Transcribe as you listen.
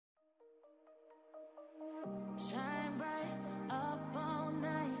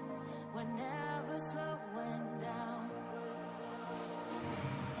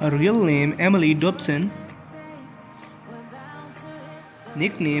Her real name Emily Dobson.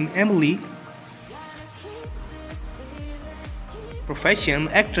 Nickname Emily. Profession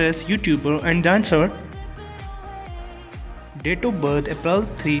actress, YouTuber and dancer. Date of birth April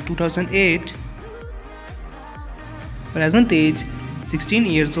 3, 2008. Present age 16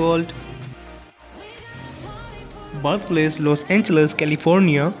 years old. Birthplace Los Angeles,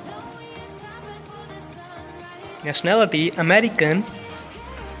 California. Nationality American.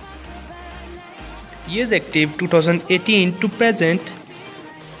 Years active 2018 to present.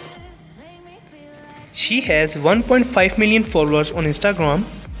 She has 1.5 million followers on Instagram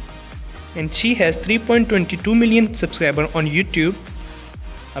and she has 3.22 million subscribers on YouTube.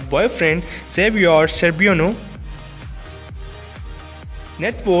 Her boyfriend Xavier Serbiano.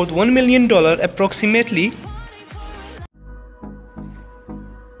 Net worth $1 million approximately.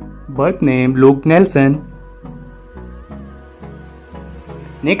 Birth name Luke Nelson.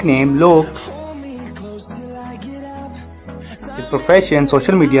 Nickname Luke. His profession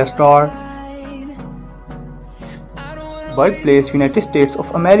social media star. Birthplace United States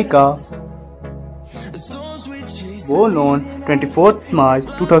of America. Born on 24th March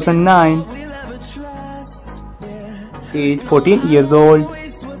 2009. Age 14 years old.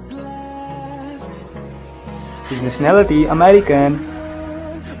 His nationality American.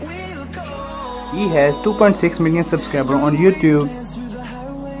 He has 2.6 million subscribers on YouTube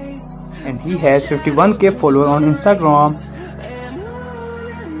and he has 51k followers on Instagram.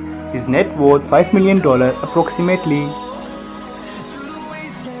 His net worth $5 million approximately.